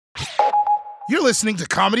You're listening to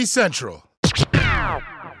Comedy Central.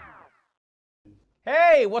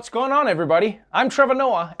 Hey, what's going on, everybody? I'm Trevor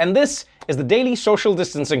Noah, and this is the Daily Social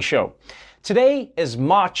Distancing Show. Today is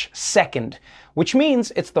March 2nd, which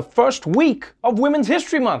means it's the first week of Women's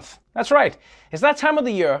History Month. That's right. It's that time of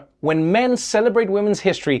the year when men celebrate women's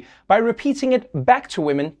history by repeating it back to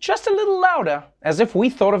women just a little louder, as if we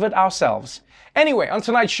thought of it ourselves. Anyway, on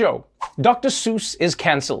tonight's show, Dr. Seuss is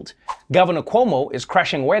cancelled, Governor Cuomo is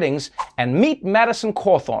crashing weddings, and meet Madison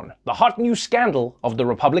Cawthorn, the hot new scandal of the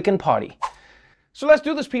Republican Party. So let's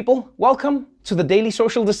do this, people. Welcome to the Daily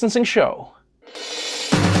Social Distancing Show.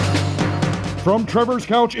 From Trevor's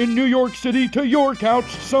couch in New York City to your couch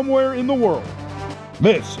somewhere in the world.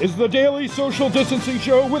 This is the Daily Social Distancing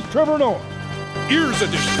Show with Trevor Noah. Ears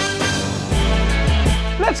Edition.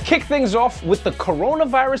 Let's kick things off with the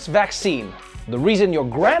coronavirus vaccine. The reason your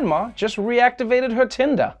grandma just reactivated her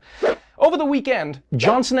Tinder. Over the weekend,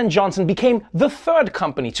 Johnson & Johnson became the third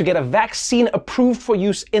company to get a vaccine approved for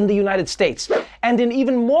use in the United States. And in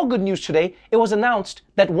even more good news today, it was announced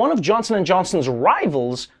that one of Johnson & Johnson's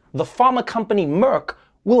rivals, the pharma company Merck,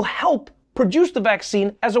 will help produce the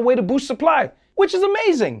vaccine as a way to boost supply, which is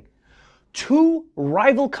amazing. Two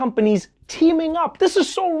rival companies teaming up. This is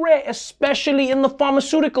so rare, especially in the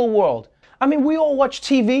pharmaceutical world. I mean, we all watch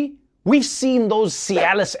TV. We've seen those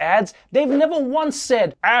Cialis ads. They've never once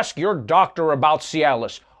said, ask your doctor about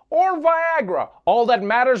Cialis or Viagra. All that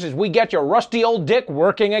matters is we get your rusty old dick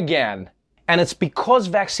working again. And it's because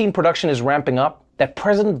vaccine production is ramping up that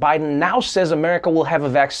President Biden now says America will have a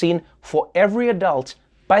vaccine for every adult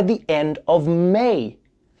by the end of May.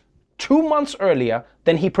 2 months earlier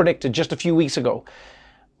than he predicted just a few weeks ago.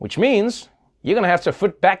 Which means you're gonna have to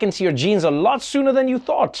fit back into your jeans a lot sooner than you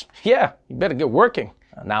thought. Yeah, you better get working.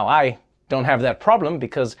 Now I don't have that problem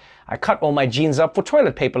because I cut all my jeans up for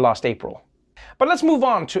toilet paper last April. But let's move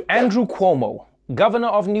on to Andrew Cuomo, governor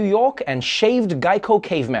of New York and shaved Geico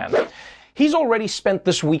caveman. He's already spent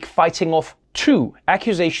this week fighting off 2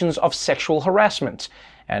 accusations of sexual harassment.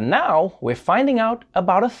 And now we're finding out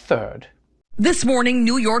about a third. This morning,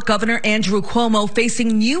 New York Governor Andrew Cuomo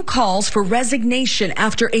facing new calls for resignation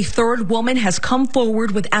after a third woman has come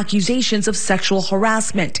forward with accusations of sexual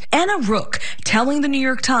harassment. Anna Rook telling the New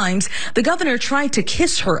York Times the governor tried to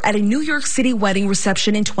kiss her at a New York City wedding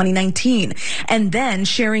reception in 2019 and then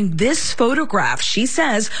sharing this photograph she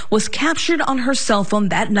says was captured on her cell phone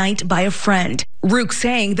that night by a friend. Rook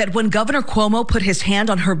saying that when Governor Cuomo put his hand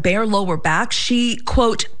on her bare lower back, she,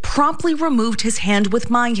 quote, promptly removed his hand with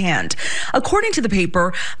my hand. According to the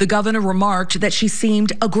paper, the governor remarked that she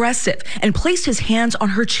seemed aggressive and placed his hands on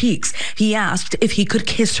her cheeks. He asked if he could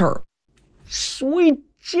kiss her. Sweet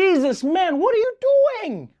Jesus, man, what are you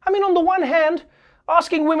doing? I mean, on the one hand,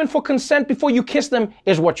 asking women for consent before you kiss them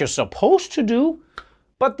is what you're supposed to do.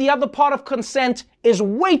 But the other part of consent is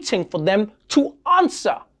waiting for them to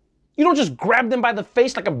answer. You don't just grab them by the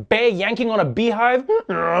face like a bear yanking on a beehive.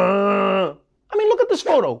 I mean, look at this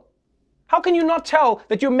photo. How can you not tell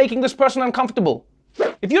that you're making this person uncomfortable?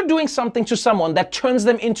 If you're doing something to someone that turns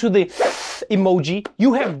them into the emoji,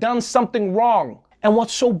 you have done something wrong. And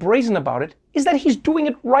what's so brazen about it is that he's doing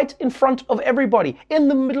it right in front of everybody, in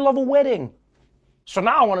the middle of a wedding. So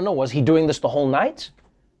now I want to know, was he doing this the whole night?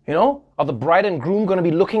 You know, are the bride and groom going to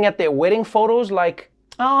be looking at their wedding photos like,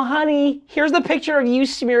 oh, honey, here's the picture of you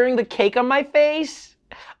smearing the cake on my face.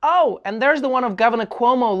 Oh, and there's the one of Governor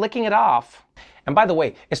Cuomo licking it off. And by the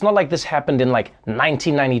way, it's not like this happened in like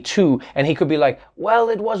 1992 and he could be like, well,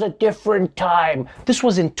 it was a different time. This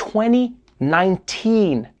was in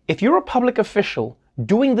 2019. If you're a public official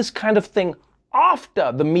doing this kind of thing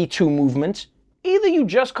after the Me Too movement, either you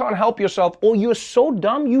just can't help yourself or you're so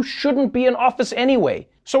dumb you shouldn't be in office anyway.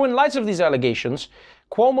 So in light of these allegations,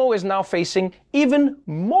 Cuomo is now facing even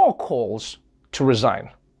more calls to resign.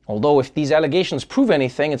 Although if these allegations prove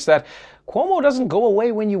anything, it's that Cuomo doesn't go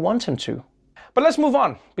away when you want him to. But let's move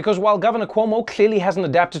on, because while Governor Cuomo clearly hasn't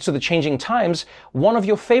adapted to the changing times, one of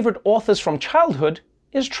your favorite authors from childhood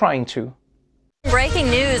is trying to. Breaking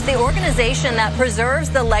news, the organization that preserves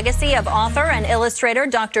the legacy of author and illustrator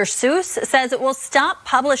Dr. Seuss says it will stop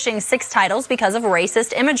publishing 6 titles because of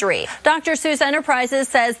racist imagery. Dr. Seuss Enterprises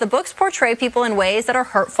says the books portray people in ways that are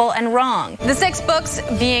hurtful and wrong. The 6 books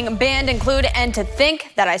being banned include And to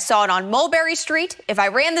Think That I Saw It on Mulberry Street, If I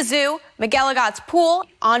Ran the Zoo, McElligot's Pool,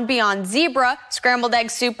 On Beyond Zebra, Scrambled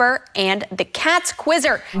Egg Super, and The Cat's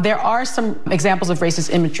Quizzer. There are some examples of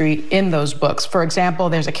racist imagery in those books. For example,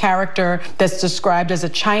 there's a character that's described as a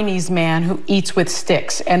Chinese man who eats with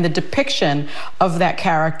sticks, and the depiction of that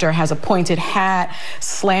character has a pointed hat,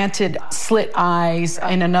 slanted, slit eyes.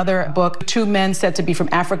 In another book, two men said to be from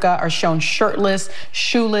Africa are shown shirtless,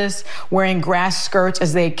 shoeless, wearing grass skirts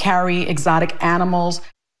as they carry exotic animals.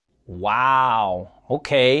 Wow.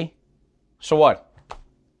 Okay. So what?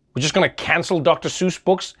 We're just gonna cancel Dr. Seuss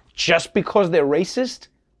books just because they're racist?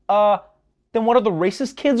 Then what are the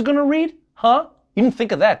racist kids gonna read? Huh? You didn't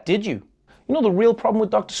think of that, did you? You know the real problem with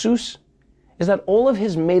Dr. Seuss? Is that all of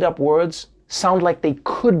his made-up words sound like they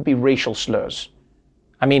could be racial slurs.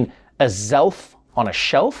 I mean, a zelf on a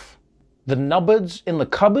shelf? The nubbards in the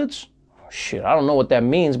cupboards? Shit, I don't know what that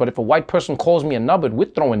means, but if a white person calls me a nubbard, we're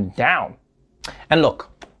throwing down. And look,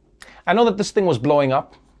 I know that this thing was blowing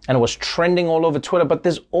up and it was trending all over Twitter, but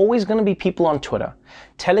there's always going to be people on Twitter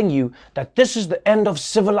telling you that this is the end of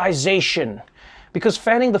civilization, because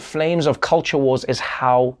fanning the flames of culture wars is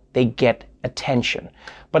how they get attention.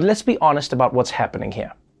 But let's be honest about what's happening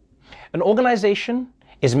here. An organization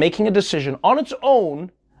is making a decision on its own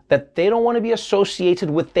that they don't want to be associated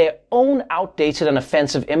with their own outdated and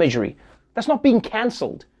offensive imagery. That's not being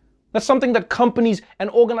canceled. That's something that companies and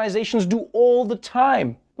organizations do all the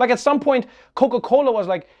time. Like at some point, Coca-Cola was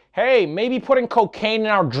like, hey, maybe putting cocaine in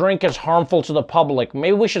our drink is harmful to the public.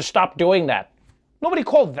 Maybe we should stop doing that. Nobody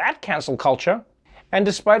called that cancel culture. And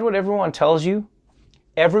despite what everyone tells you,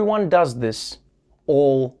 everyone does this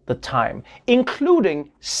all the time, including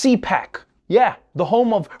CPAC. Yeah, the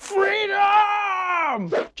home of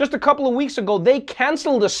freedom! Just a couple of weeks ago, they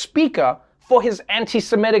canceled a speaker for his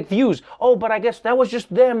anti-Semitic views. Oh, but I guess that was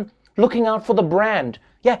just them looking out for the brand.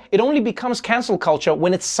 Yeah, it only becomes cancel culture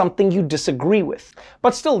when it's something you disagree with.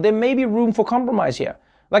 But still, there may be room for compromise here.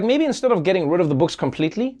 Like maybe instead of getting rid of the books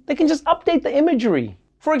completely, they can just update the imagery.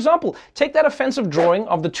 For example, take that offensive drawing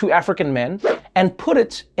of the two African men and put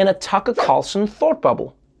it in a Tucker Carlson thought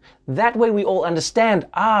bubble. That way we all understand,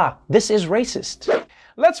 this is racist.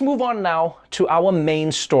 Let's move on now to our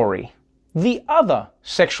main story. The other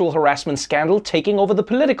sexual harassment scandal taking over the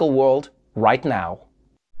political world right now.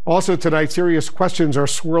 Also tonight, serious questions are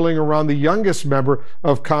swirling around the youngest member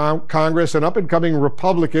of Congress, an up-and-coming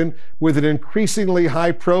Republican with an increasingly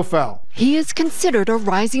high profile. He is considered a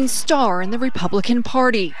rising star in the Republican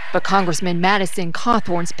Party, but Congressman Madison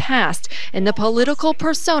Cawthorn's past and the political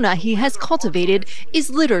persona he has cultivated is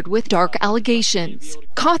littered with dark allegations.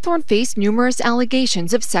 Cawthorn faced numerous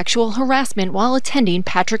allegations of sexual harassment while attending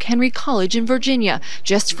Patrick Henry College in Virginia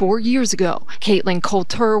just 4 years ago. Caitlin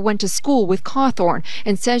Coulter went to school with Cawthorn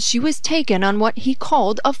and says she was taken on what he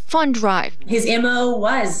called a fun drive. His MO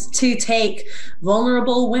was to take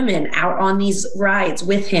vulnerable women out on these rides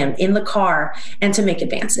with him in the car and to make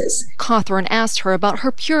advances. Cawthorn asked her about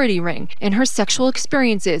her purity ring and her sexual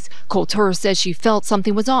experiences. Coulter says she felt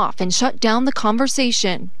something was off and shut down the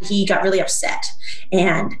conversation. He got really upset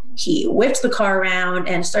and he whipped the car around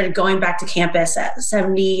and started going back to campus at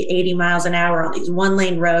 70, 80 miles an hour on these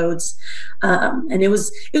one-lane roads. And it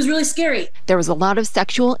was really scary. There was a lot of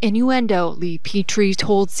sexual innuendo, Lee Petrie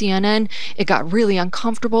told CNN. It got really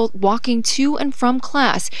uncomfortable walking to and from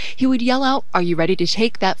class. He would yell out, "Are you ready to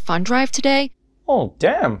take that fun drive today?" Oh,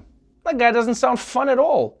 damn. That guy doesn't sound fun at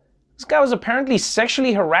all. This guy was apparently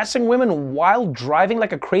sexually harassing women while driving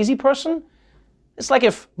like a crazy person. It's like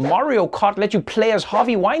if Mario Kart let you play as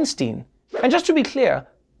Harvey Weinstein. And just to be clear,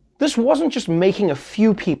 this wasn't just making a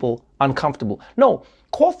few people uncomfortable. No,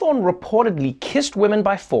 Cawthorn reportedly kissed women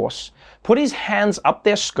by force, put his hands up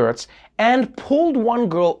their skirts, and pulled one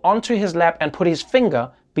girl onto his lap and put his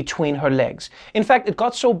finger between her legs. In fact, it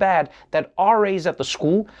got so bad that RAs at the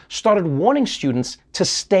school started warning students to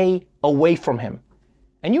stay away from him.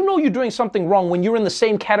 And you know you're doing something wrong when you're in the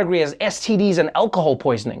same category as STDs and alcohol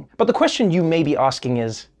poisoning. But the question you may be asking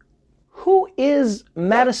is, who is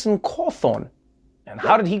Madison Cawthorn? And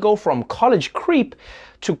how did he go from college creep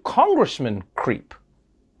to congressman creep?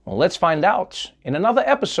 Well, let's find out in another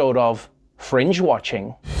episode of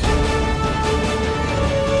Fringe-Watching.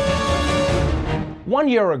 1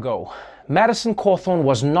 year ago, Madison Cawthorn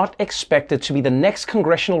was not expected to be the next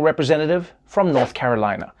congressional representative from North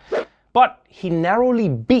Carolina. But he narrowly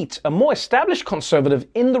beat a more established conservative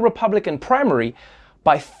in the Republican primary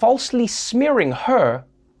by falsely smearing her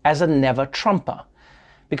as a never-Trumper.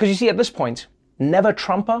 Because you see, at this point,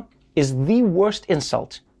 never-Trumper is the worst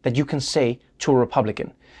insult that you can say to a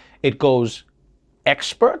Republican. It goes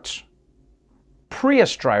expert,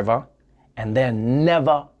 Prius driver, and then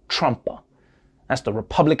never-Trumper. That's the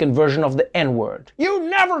Republican version of the N-word. You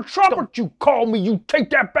never Trump what you call me. You take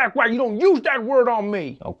that back. Why you don't use that word on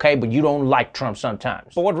me? Okay, but you don't like Trump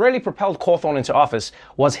sometimes. But what really propelled Cawthorn into office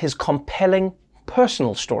was his compelling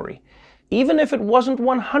personal story, even if it wasn't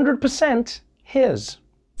 100% his.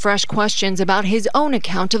 Fresh questions about his own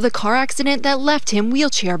account of the car accident that left him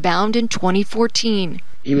wheelchair-bound in 2014.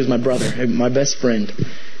 He was my brother, my best friend.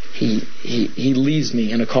 He leaves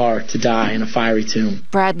me in a car to die in a fiery tomb.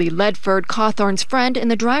 Bradley Ledford, Cawthorn's friend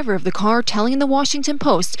and the driver of the car, telling the Washington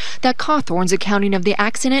Post that Cawthorn's accounting of the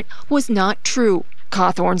accident was not true.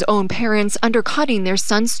 Cawthorn's own parents undercutting their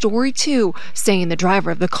son's story too, saying the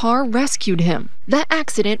driver of the car rescued him. That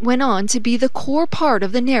accident went on to be the core part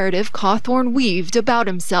of the narrative Cawthorn weaved about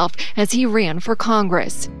himself as he ran for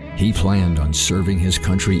Congress. He planned on serving his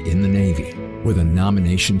country in the Navy with a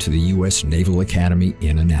nomination to the U.S. Naval Academy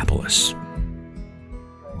in Annapolis.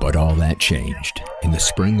 But all that changed in the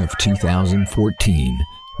spring of 2014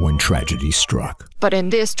 when tragedy struck. But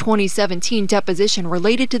in this 2017 deposition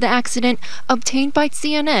related to the accident obtained by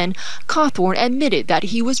CNN, Cawthorn admitted that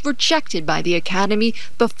he was rejected by the Academy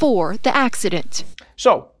before the accident.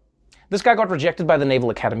 So, this guy got rejected by the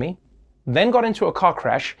Naval Academy, then got into a car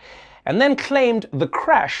crash, and then claimed the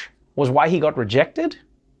crash was why he got rejected?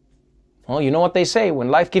 Well, you know what they say, when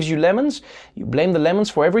life gives you lemons, you blame the lemons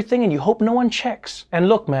for everything and you hope no one checks. And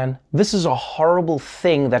look, man, this is a horrible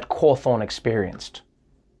thing that Cawthorn experienced.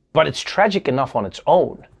 But it's tragic enough on its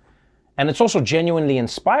own. And it's also genuinely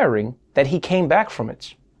inspiring that he came back from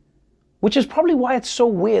it. Which is probably why it's so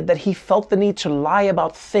weird that he felt the need to lie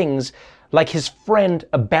about things like his friend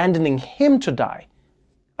abandoning him to die.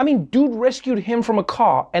 I mean, dude rescued him from a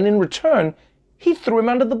car, and in return, he threw him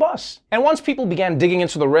under the bus. And once people began digging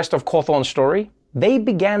into the rest of Cawthorn's story, they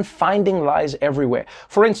began finding lies everywhere.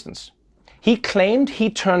 For instance, he claimed he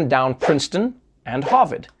turned down Princeton and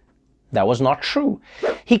Harvard. That was not true.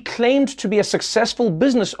 He claimed to be a successful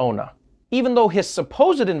business owner, even though his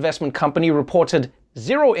supposed investment company reported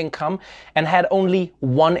zero income and had only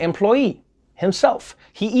one employee, himself.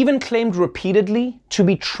 He even claimed repeatedly to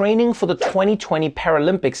be training for the 2020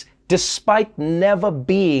 Paralympics despite never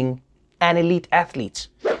being an elite athlete.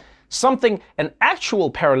 Something an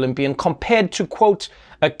actual Paralympian compared to, quote,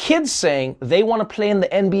 a kid saying they want to play in the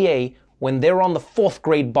NBA when they're on the 4th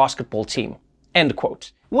grade basketball team, end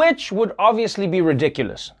quote. Which would obviously be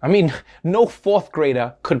ridiculous. I mean, no 4th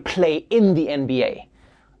grader could play in the NBA.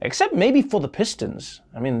 Except maybe for the Pistons.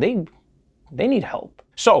 I mean, they need help.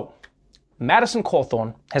 So, Madison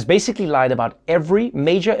Cawthorn has basically lied about every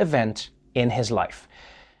major event in his life.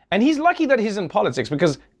 And he's lucky that he's in politics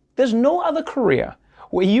because there's no other career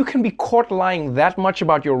where you can be caught lying that much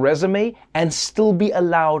about your resume and still be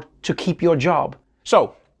allowed to keep your job.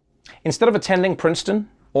 So, instead of attending Princeton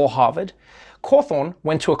or Harvard, Cawthorn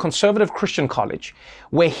went to a conservative Christian college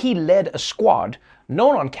where he led a squad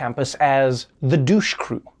known on campus as the Douche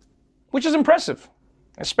Crew, which is impressive,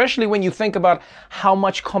 especially when you think about how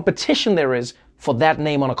much competition there is for that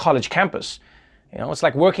name on a college campus. You know, it's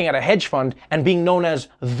like working at a hedge fund and being known as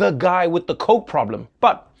the guy with the coke problem.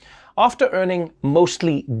 But after earning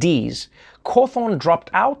mostly D's, Cawthorn dropped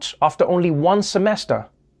out after only one semester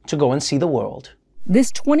to go and see the world.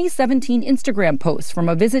 This 2017 Instagram post from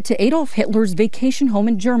a visit to Adolf Hitler's vacation home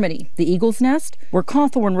in Germany, the Eagle's Nest, where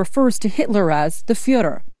Cawthorn refers to Hitler as the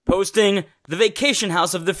Führer. Posting the vacation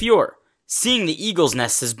house of the Führer. Seeing the Eagle's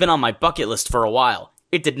Nest has been on my bucket list for a while.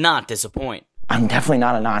 It did not disappoint. I'm definitely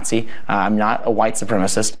not a Nazi. I'm not a white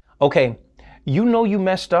supremacist. Okay, you know you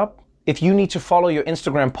messed up if you need to follow your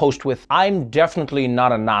Instagram post with, I'm definitely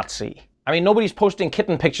not a Nazi. I mean, nobody's posting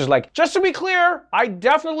kitten pictures like, just to be clear, I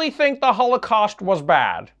definitely think the Holocaust was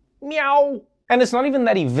bad. Meow. And it's not even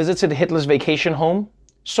that he visited Hitler's vacation home,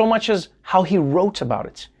 so much as how he wrote about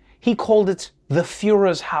it. He called it the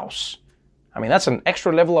Führer's house. I mean, that's an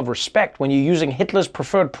extra level of respect when you're using Hitler's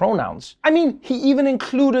preferred pronouns. I mean, he even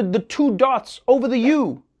included the 2 dots over the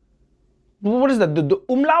U. What is that, the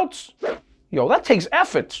umlauts? Yo, that takes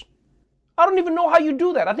effort. I don't even know how you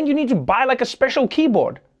do that. I think you need to buy like a special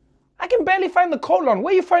keyboard. I can barely find the colon.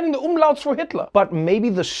 Where are you finding the umlauts for Hitler? But maybe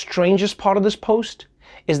the strangest part of this post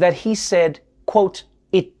is that he said, quote,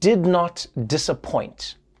 it did not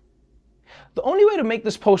disappoint. The only way to make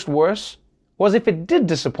this post worse was if it did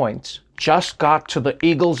disappoint. Just got to the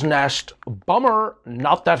Eagle's Nest. Bummer,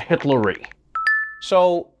 not that Hitlery.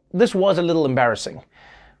 So this was a little embarrassing,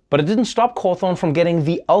 but it didn't stop Cawthorn from getting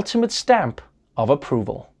the ultimate stamp of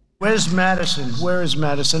approval. Where's Madison? Where is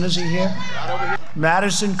Madison? Is he here?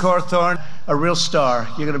 Madison Cawthorn, a real star.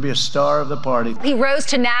 You're going to be a star of the party. He rose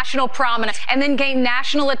to national prominence and then gained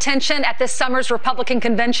national attention at this summer's Republican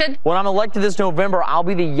convention. When I'm elected this November, I'll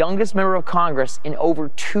be the youngest member of Congress in over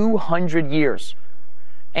 200 years.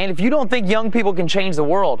 And if you don't think young people can change the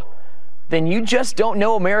world, then you just don't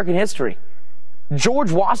know American history.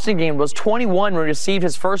 George Washington was 21 when he received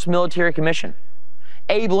his first military commission.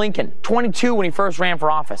 Abe Lincoln, 22 when he first ran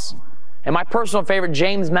for office. And my personal favorite,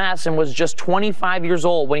 James Madison, was just 25 years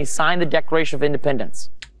old when he signed the Declaration of Independence.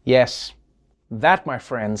 Yes, that, my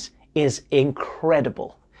friends, is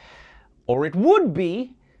incredible. Or it would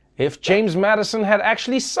be if James Madison had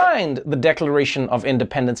actually signed the Declaration of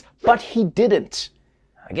Independence, but he didn't.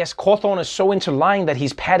 I guess Cawthorn is so into lying that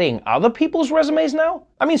he's padding other people's resumes now?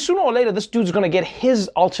 I mean, sooner or later, this dude's gonna get his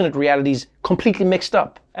alternate realities completely mixed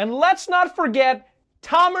up. And let's not forget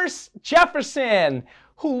Thomas Jefferson,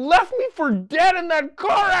 who left me for dead in that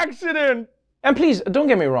car accident. And please, don't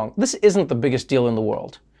get me wrong, this isn't the biggest deal in the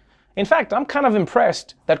world. In fact, I'm kind of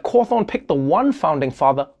impressed that Cawthorn picked the one founding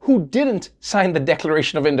father who didn't sign the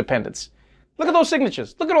Declaration of Independence. Look at those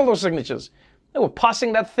signatures. Look at all those signatures. They were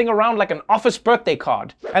passing that thing around like an office birthday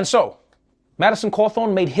card. And so, Madison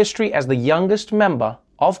Cawthorn made history as the youngest member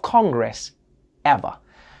of Congress ever.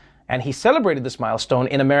 And he celebrated this milestone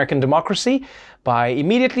in American democracy by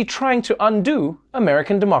immediately trying to undo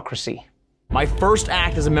American democracy. My first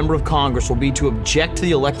act as a member of Congress will be to object to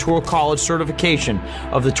the Electoral College certification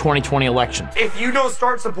of the 2020 election. If you don't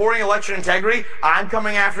start supporting election integrity, I'm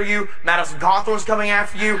coming after you, Madison Cawthorn's coming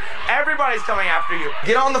after you, everybody's coming after you.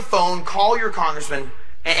 Get on the phone, call your congressman,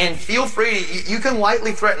 and feel free, you can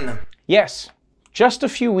lightly threaten them. Yes, just a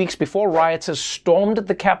few weeks before rioters stormed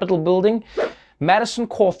the Capitol building, Madison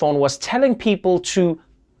Cawthorn was telling people to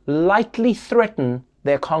lightly threaten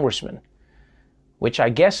their congressman. Which I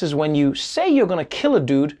guess is when you say you're gonna kill a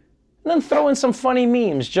dude, and then throw in some funny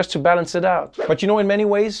memes just to balance it out. But you know, in many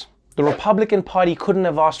ways, the Republican Party couldn't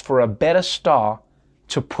have asked for a better star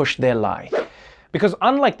to push their lie. Because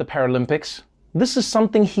unlike the Paralympics, this is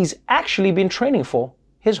something he's actually been training for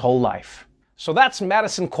his whole life. So that's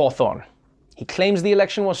Madison Cawthorn. He claims the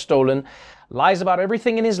election was stolen, lies about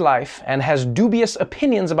everything in his life, and has dubious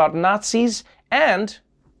opinions about Nazis and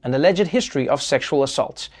an alleged history of sexual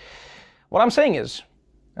assault. What I'm saying is,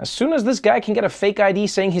 as soon as this guy can get a fake ID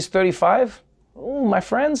saying he's 35, oh, my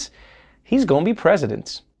friends, he's gonna be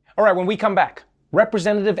president. All right, when we come back,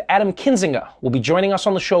 Representative Adam Kinzinger will be joining us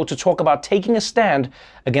on the show to talk about taking a stand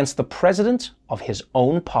against the president of his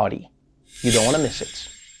own party. You don't want to miss it.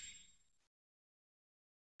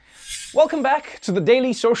 Welcome back to the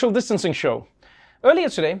Daily Social Distancing Show. Earlier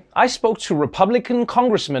today, I spoke to Republican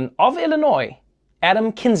Congressman of Illinois,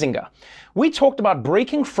 Adam Kinzinger. We talked about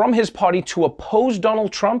breaking from his party to oppose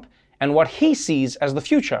Donald Trump and what he sees as the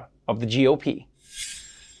future of the GOP.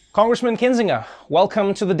 Congressman Kinzinger,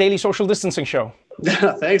 welcome to the Daily Social Distancing Show.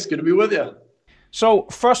 Thanks, good to be with you. So,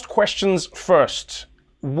 first questions first.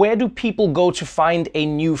 Where do people go to find a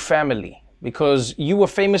new family? Because you were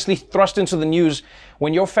famously thrust into the news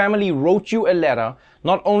when your family wrote you a letter,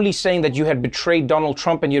 not only saying that you had betrayed Donald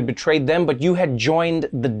Trump and you had betrayed them, but you had joined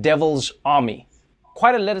the devil's army.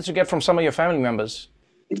 Quite a letter to get from some of your family members.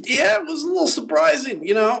 Yeah, it was a little surprising,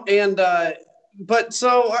 you know, and but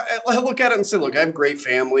so I look at it and say, look, I have a great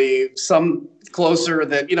family, some closer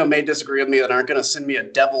that, you know, may disagree with me that aren't going to send me a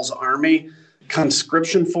devil's army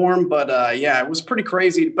conscription form. But yeah, it was pretty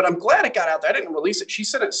crazy. But I'm glad it got out there. I didn't release it. She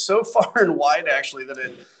sent it so far and wide, actually, that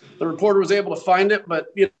the reporter was able to find it. But,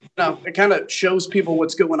 you know, it kind of shows people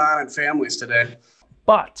what's going on in families today.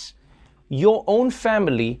 But your own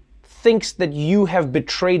family thinks that you have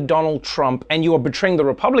betrayed Donald Trump and you are betraying the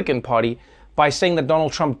Republican Party by saying that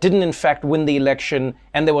Donald Trump didn't in fact win the election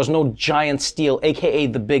and there was no giant steal, aka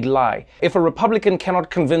the big lie. If a Republican cannot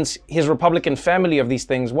convince his Republican family of these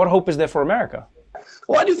things, what hope is there for America?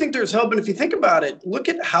 Well, I do think there's hope. And if you think about it, look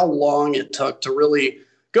at how long it took to really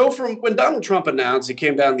go from when Donald Trump announced he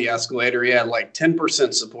came down the escalator, he had like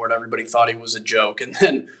 10% support. Everybody thought he was a joke. And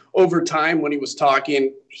then over time, when he was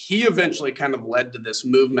talking, he eventually kind of led to this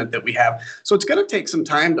movement that we have. So it's going to take some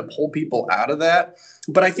time to pull people out of that.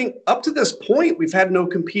 But I think up to this point, we've had no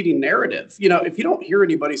competing narrative. You know, if you don't hear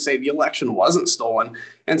anybody say the election wasn't stolen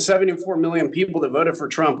and 74 million people that voted for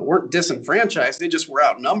Trump weren't disenfranchised, they just were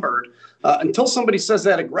outnumbered, until somebody says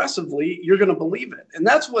that aggressively, you're going to believe it. And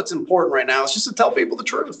that's what's important right now, is just to tell people the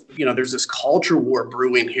truth. You know, there's this culture war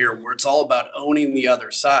brewing here where it's all about owning the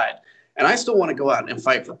other side. And I still want to go out and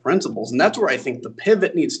fight for principles. And that's where I think the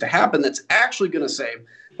pivot needs to happen that's actually going to save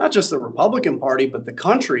not just the Republican Party, but the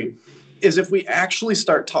country. is if we actually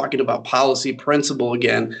start talking about policy principle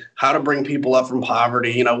again, how to bring people up from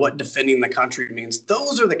poverty, what defending the country means.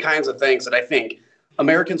 Those are the kinds of things that I think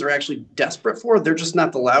Americans are actually desperate for. They're just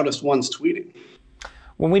not the loudest ones tweeting.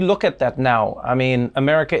 When we look at that now, I mean,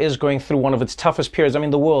 America is going through one of its toughest periods. I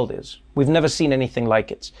mean, the world is. We've never seen anything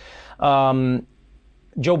like it.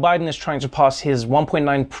 Joe Biden is trying to pass his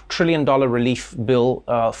 $1.9 trillion relief bill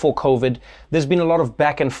for COVID. There's been a lot of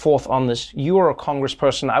back and forth on this. You are a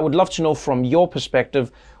congressperson. I would love to know from your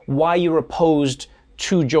perspective why you're opposed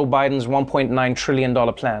to Joe Biden's $1.9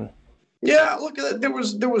 trillion plan. Yeah, look, there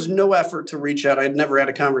was no effort to reach out. I'd never had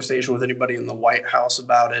a conversation with anybody in the White House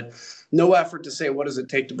about it. No effort to say, what does it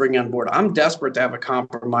take to bring on board? I'm desperate to have a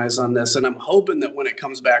compromise on this, and I'm hoping that when it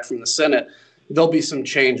comes back from the Senate, there'll be some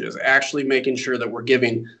changes, actually making sure that we're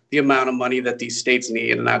giving the amount of money that these states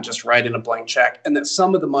need and not just writing a blank check, and that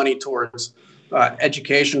some of the money towards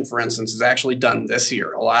education, for instance, is actually done this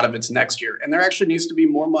year. A lot of it's next year. And there actually needs to be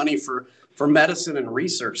more money for medicine and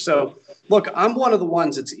research. So, look, I'm one of the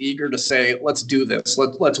ones that's eager to say, let's do this.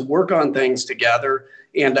 Let's work on things together,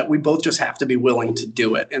 and we both just have to be willing to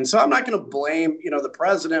do it. And so I'm not going to blame, the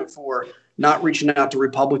president for not reaching out to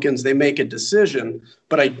Republicans. They make a decision.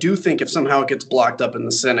 But I do think if somehow it gets blocked up in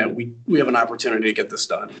the Senate, we have an opportunity to get this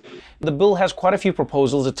done. The bill has quite a few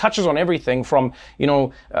proposals. It touches on everything from,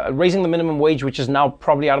 raising the minimum wage, which is now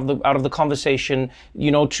probably out of the conversation,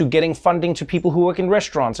 to getting funding to people who work in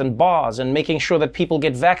restaurants and bars and making sure that people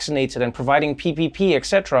get vaccinated and providing PPP,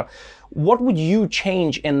 etc. What would you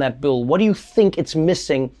change in that bill? What do you think it's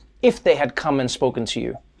missing if they had come and spoken to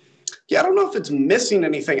you? Yeah, I don't know if it's missing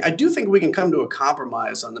anything. I do think we can come to a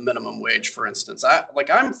compromise on the minimum wage, for instance.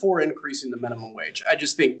 I'm for increasing the minimum wage. I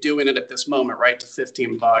just think doing it at this moment, right, to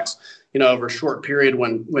 $15, over a short period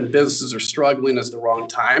when businesses are struggling is the wrong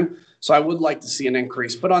time. So I would like to see an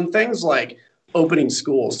increase. But on things like opening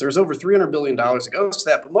schools, there's over $300 billion that goes to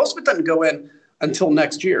that, but most of it doesn't go in until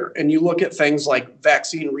next year. And you look at things like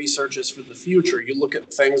vaccine researches for the future. You look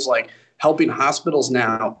at things like helping hospitals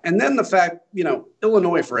now. And then the fact,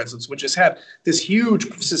 Illinois, for instance, which has had this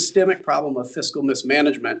huge systemic problem of fiscal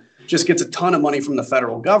mismanagement, just gets a ton of money from the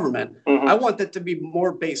federal government. Mm-hmm. I want that to be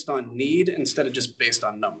more based on need instead of just based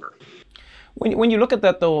on number. When you look at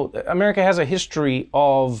that, though, America has a history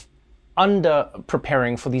of under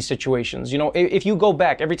preparing for these situations. If you go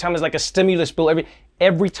back, every time there's like a stimulus bill,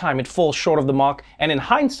 every time it falls short of the mark. And in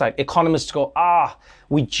hindsight, economists go,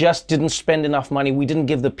 we just didn't spend enough money. We didn't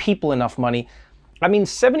give the people enough money. I mean,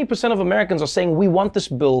 70% of Americans are saying, we want this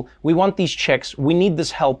bill. We want these checks. We need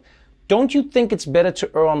this help. Don't you think it's better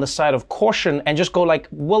to err on the side of caution and just go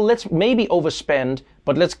let's maybe overspend,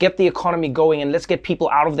 but let's get the economy going and let's get people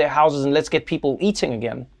out of their houses and let's get people eating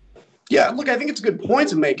again? Yeah, look, I think it's a good point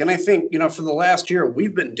to make. And I think, for the last year,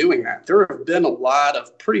 we've been doing that. There have been a lot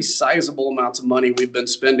of pretty sizable amounts of money we've been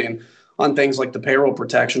spending on things like the payroll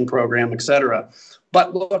protection program, et cetera.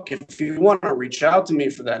 But look, if you want to reach out to me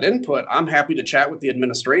for that input, I'm happy to chat with the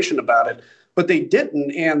administration about it. But they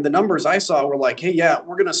didn't. And the numbers I saw were like, hey, yeah,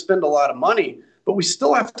 we're going to spend a lot of money, but we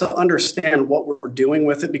still have to understand what we're doing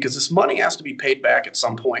with it because this money has to be paid back at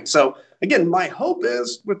some point. So again, my hope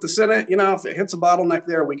is with the Senate, if it hits a bottleneck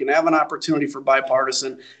there, we can have an opportunity for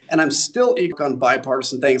bipartisan. And I'm still eager on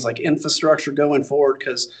bipartisan things like infrastructure going forward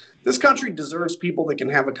because this country deserves people that can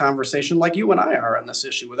have a conversation like you and I are on this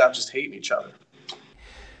issue without just hating each other.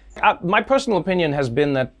 My personal opinion has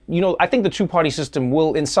been that, I think the two-party system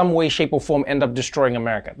will in some way, shape or form end up destroying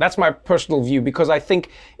America. That's my personal view because I think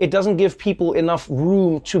it doesn't give people enough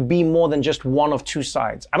room to be more than just one of two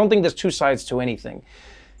sides. I don't think there's two sides to anything.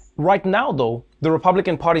 Right now, though, the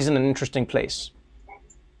Republican Party's in an interesting place.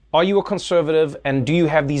 Are you a conservative and do you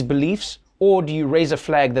have these beliefs? Or do you raise a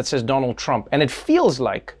flag that says Donald Trump? And it feels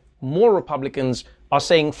like more Republicans are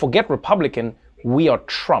saying, forget Republican, we are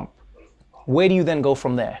Trump. Where do you then go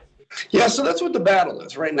from there? Yeah, so that's what the battle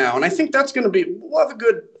is right now. And I think that's going to be, we'll have a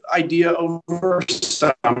good idea over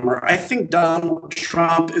summer. I think Donald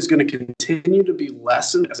Trump is going to continue to be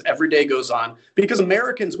lessened as every day goes on because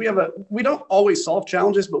Americans, we don't always solve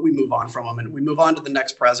challenges, but we move on from them and we move on to the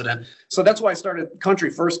next president. So that's why I started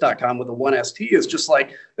countryfirst.com with a 1ST is just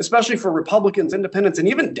like, especially for Republicans, independents, and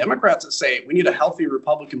even Democrats that say we need a healthy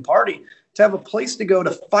Republican Party to have a place to go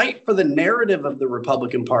to fight for the narrative of the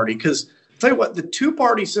Republican Party. Because tell you what, the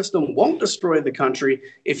two-party system won't destroy the country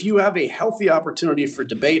if you have a healthy opportunity for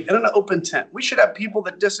debate and an open tent. We should have people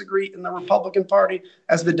that disagree in the Republican Party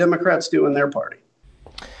as the Democrats do in their party.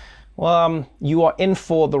 Well, you are in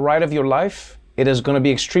for the ride of your life. It is going to be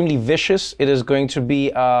extremely vicious. It is going to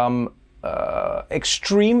be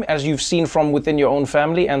extreme, as you've seen from within your own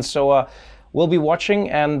family. And so We'll be watching,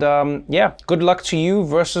 and good luck to you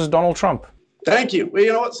versus Donald Trump. Thank you. Well,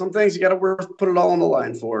 you know what? Some things you got to put it all on the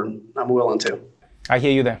line for, and I'm willing to. I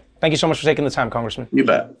hear you there. Thank you so much for taking the time, Congressman. You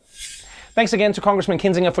bet. Thanks again to Congressman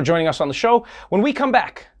Kinzinger for joining us on the show. When we come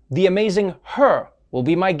back, the amazing Her will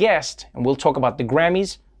be my guest, and we'll talk about the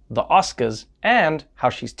Grammys, the Oscars, and how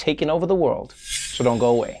she's taken over the world. So don't go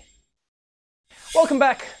away. Welcome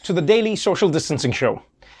back to the Daily Social Distancing Show.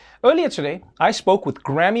 Earlier today, I spoke with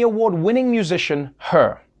Grammy Award-winning musician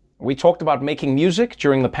Her. We talked about making music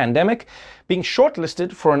during the pandemic, being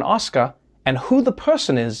shortlisted for an Oscar, and who the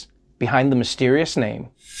person is behind the mysterious name.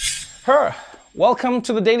 Her, welcome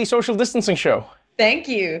to the Daily Social Distancing Show. Thank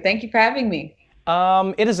you. Thank you for having me.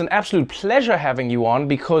 It is an absolute pleasure having you on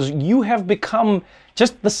because you have become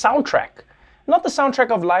just the soundtrack. Not the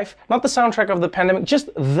soundtrack of life, not the soundtrack of the pandemic,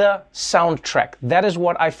 just the soundtrack. That is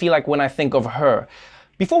what I feel like when I think of Her.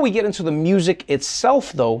 Before we get into the music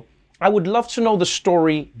itself, though, I would love to know the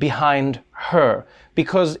story behind Her,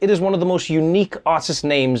 because it is one of the most unique artist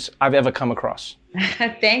names I've ever come across.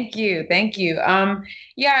 Thank you. Thank you. I've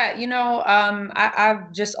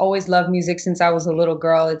just always loved music since I was a little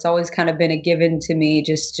girl. It's always kind of been a given to me,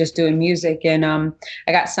 just doing music. And I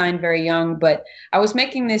got signed very young, but I was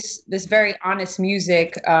making this very honest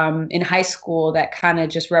music in high school that kind of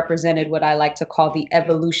just represented what I like to call the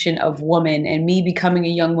evolution of woman and me becoming a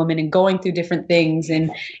young woman and going through different things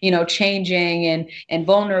and, changing and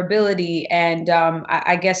vulnerability. And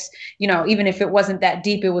I guess, even if it wasn't that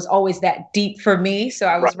deep, it was always that deep for me. So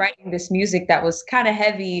I was writing this music that was kind of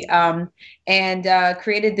heavy and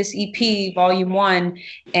created this EP, Volume 1.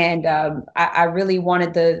 And I really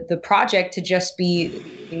wanted the project to just be,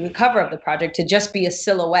 the cover of the project to just be a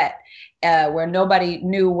silhouette where nobody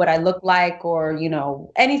knew what I looked like or,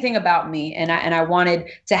 anything about me. And I wanted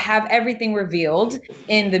to have everything revealed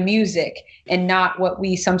in the music and not what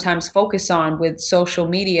we sometimes focus on with social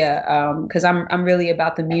media, because I'm really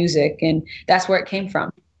about the music, and that's where it came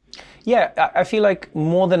from. Yeah, I feel like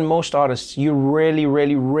more than most artists, you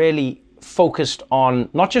really focused on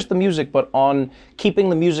not just the music, but on keeping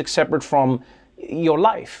the music separate from your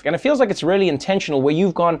life. And it feels like it's really intentional where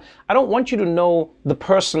you've gone, I don't want you to know the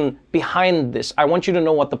person behind this. I want you to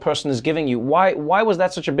know what the person is giving you. Why was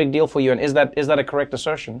that such a big deal for you? And is that a correct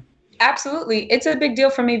assertion? Absolutely. It's a big deal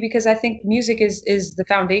for me because I think music is the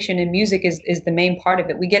foundation, and music is the main part of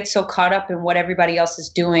it. We get so caught up in what everybody else is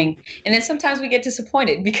doing. And then sometimes we get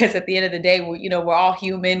disappointed because at the end of the day, we're all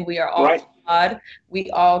human. We are all flawed. We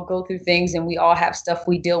all go through things and we all have stuff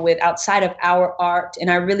we deal with outside of our art. And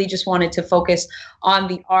I really just wanted to focus on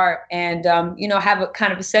the art and, have a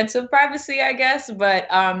kind of a sense of privacy, I guess. But,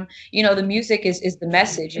 the music is the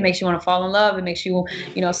message. It makes you want to fall in love. It makes you,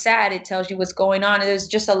 sad. It tells you what's going on. And there's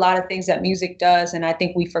just a lot of things that music does. And I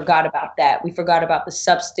think we forgot about that. We forgot about the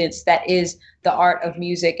substance that is the art of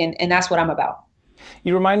music. And that's what I'm about.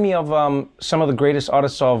 You remind me of some of the greatest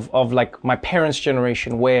artists of like my parents'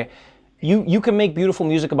 generation, where you can make beautiful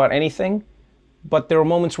music about anything, but there are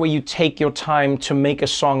moments where you take your time to make a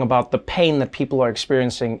song about the pain that people are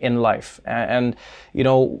experiencing in life. And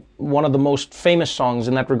one of the most famous songs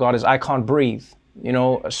in that regard is I Can't Breathe.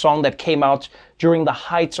 A song that came out during the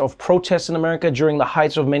heights of protests in America, during the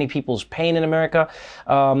heights of many people's pain in America.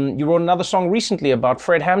 You wrote another song recently about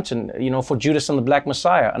Fred Hampton, for Judas and the Black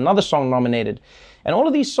Messiah, another song nominated. And all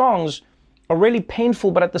of these songs are really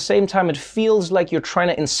painful, but at the same time, it feels like you're trying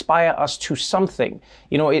to inspire us to something.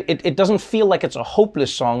 It doesn't feel like it's a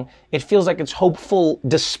hopeless song. It feels like it's hopeful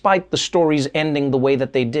despite the stories ending the way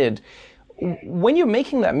that they did. When you're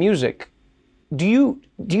making that music, do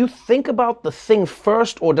you think about the thing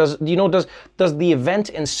first, or does the event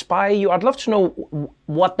inspire you? I'd love to know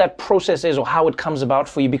what that process is or how it comes about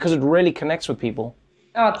for you, because it really connects with people.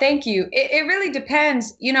 Oh, thank you. It really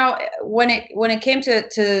depends. When it came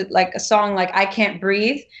to like a song like I Can't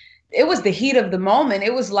Breathe, it was the heat of the moment.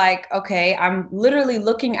 It was like, okay, I'm literally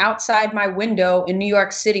looking outside my window in New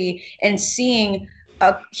York City and seeing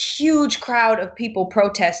a huge crowd of people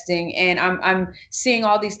protesting, and I'm seeing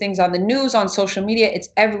all these things on the news, on social media. It's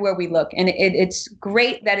everywhere we look, and it's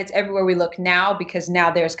great that it's everywhere we look now, because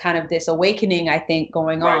now there's kind of this awakening, I think,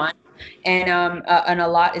 going on. And a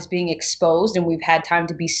lot is being exposed, and we've had time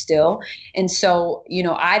to be still. And so,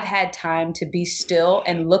 I've had time to be still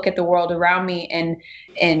and look at the world around me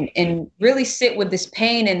and really sit with this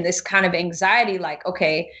pain and this kind of anxiety, like,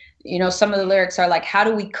 okay, some of the lyrics are like, how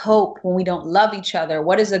do we cope when we don't love each other?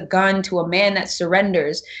 What is a gun to a man that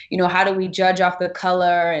surrenders? How do we judge off the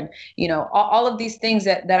color? And, all of these things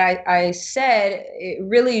that I said, it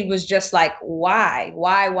really was just like, why? And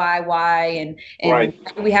why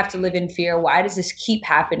do we have to live in fear? Why does this keep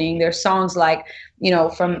happening? There's songs like,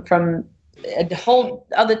 from a whole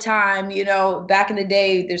other time, back in the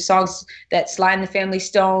day, there's songs that Sly and the Family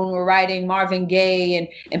Stone were writing, Marvin Gaye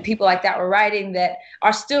and people like that were writing that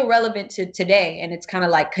are still relevant to today. And it's kind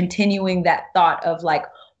of like continuing that thought of like,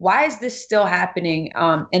 why is this still happening,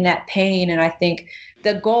 and that pain? And I think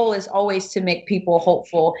the goal is always to make people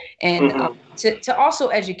hopeful and to also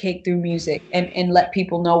educate through music and let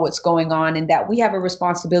people know what's going on and that we have a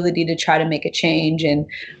responsibility to try to make a change. And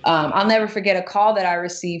I'll never forget a call that I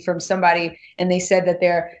received from somebody, and they said that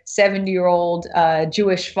their 70-year-old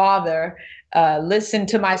Jewish father listened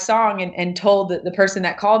to my song and told the person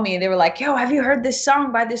that called me, and they were like, yo, have you heard this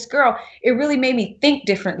song by this girl? It really made me think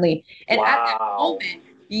differently. And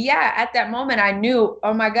at that moment, I knew,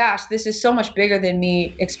 oh my gosh, this is so much bigger than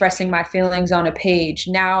me expressing my feelings on a page.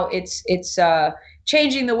 Now it's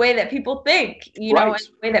changing the way that people think, and the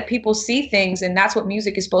way that people see things. And that's what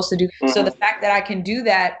music is supposed to do. So the fact that I can do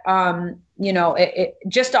that, it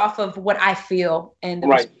just off of what I feel and the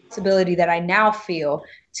responsibility that I now feel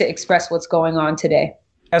to express what's going on today.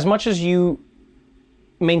 As much as you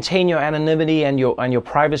maintain your anonymity and your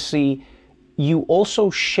privacy, you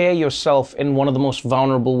also share yourself in one of the most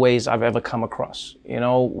vulnerable ways I've ever come across.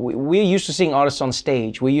 We're used to seeing artists on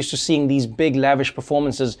stage. We're used to seeing these big, lavish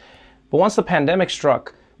performances. But once the pandemic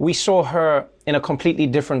struck, we saw her in a completely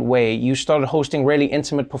different way. You started hosting really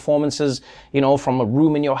intimate performances, from a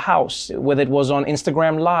room in your house, whether it was on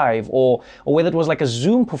Instagram Live or whether it was like a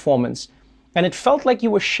Zoom performance. And it felt like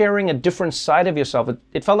you were sharing a different side of yourself.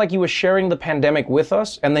 It felt like you were sharing the pandemic with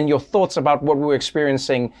us, and then your thoughts about what we were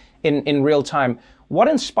experiencing in real time. What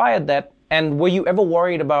inspired that? And were you ever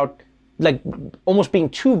worried about like almost being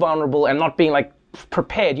too vulnerable and not being like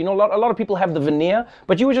prepared? A lot of people have the veneer,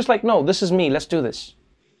 but you were just like, no, this is me. Let's do this.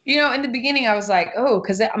 In the beginning, I was like,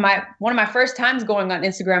 because one of my first times going on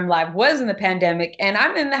Instagram Live was in the pandemic, and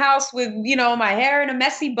I'm in the house with, my hair in a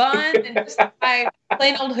messy bun and just my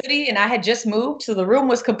plain old hoodie, and I had just moved, so the room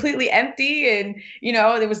was completely empty, and,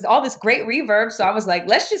 there was all this great reverb, so I was like,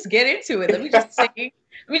 let's just get into it. Let me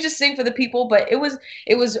just sing for the people. But it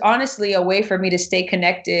was honestly a way for me to stay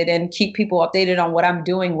connected and keep people updated on what I'm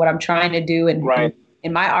doing, what I'm trying to do, and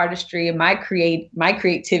in my artistry and my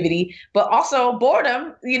creativity, but also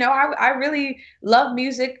boredom. I really love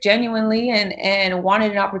music genuinely and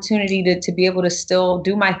wanted an opportunity to be able to still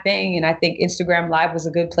do my thing. And I think Instagram Live was a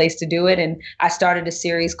good place to do it. And I started a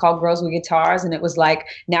series called Girls with Guitars, and it was like,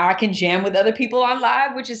 now I can jam with other people on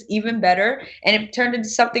live, which is even better. And it turned into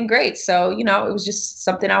something great. So, it was just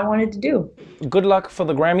something I wanted to do. Good luck for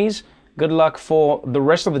the Grammys. Good luck for the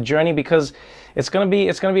rest of the journey, because it's gonna be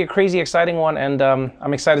a crazy, exciting one, and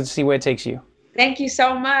I'm excited to see where it takes you. Thank you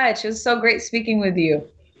so much. It was so great speaking with you.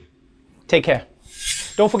 Take care.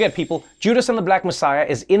 Don't forget, people, Judas and the Black Messiah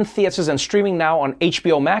is in theaters and streaming now on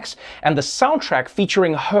HBO Max, and the soundtrack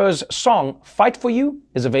featuring Her's song "Fight for You"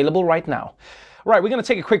 is available right now. Right, we're gonna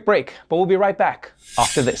take a quick break, but we'll be right back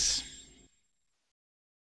after this.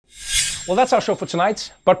 Well, that's our show for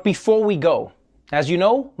tonight. But before we go, as you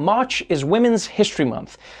know, March is Women's History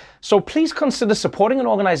Month. So please consider supporting an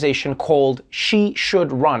organization called She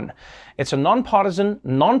Should Run. It's a nonpartisan,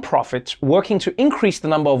 nonprofit working to increase the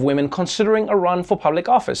number of women considering a run for public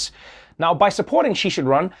office. Now, by supporting She Should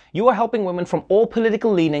Run, you are helping women from all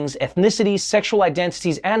political leanings, ethnicities, sexual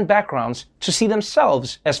identities, and backgrounds to see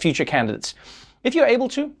themselves as future candidates. If you're able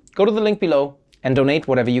to, go to the link below and donate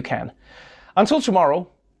whatever you can. Until tomorrow,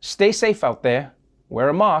 stay safe out there, wear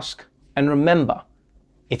a mask, and remember,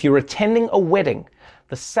 if you're attending a wedding,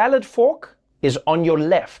 the salad fork is on your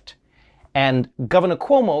left, and Governor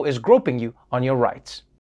Cuomo is groping you on your right.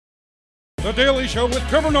 The Daily Show with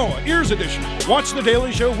Trevor Noah, Ears Edition. Watch The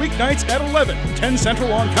Daily Show weeknights at 11, 10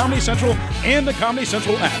 Central on Comedy Central and the Comedy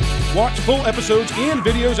Central app. Watch full episodes and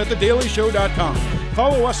videos at thedailyshow.com.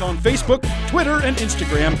 Follow us on Facebook, Twitter, and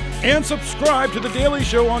Instagram, and subscribe to The Daily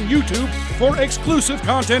Show on YouTube for exclusive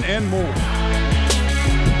content and more.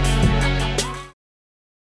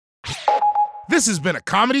 This has been a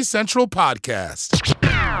Comedy Central podcast.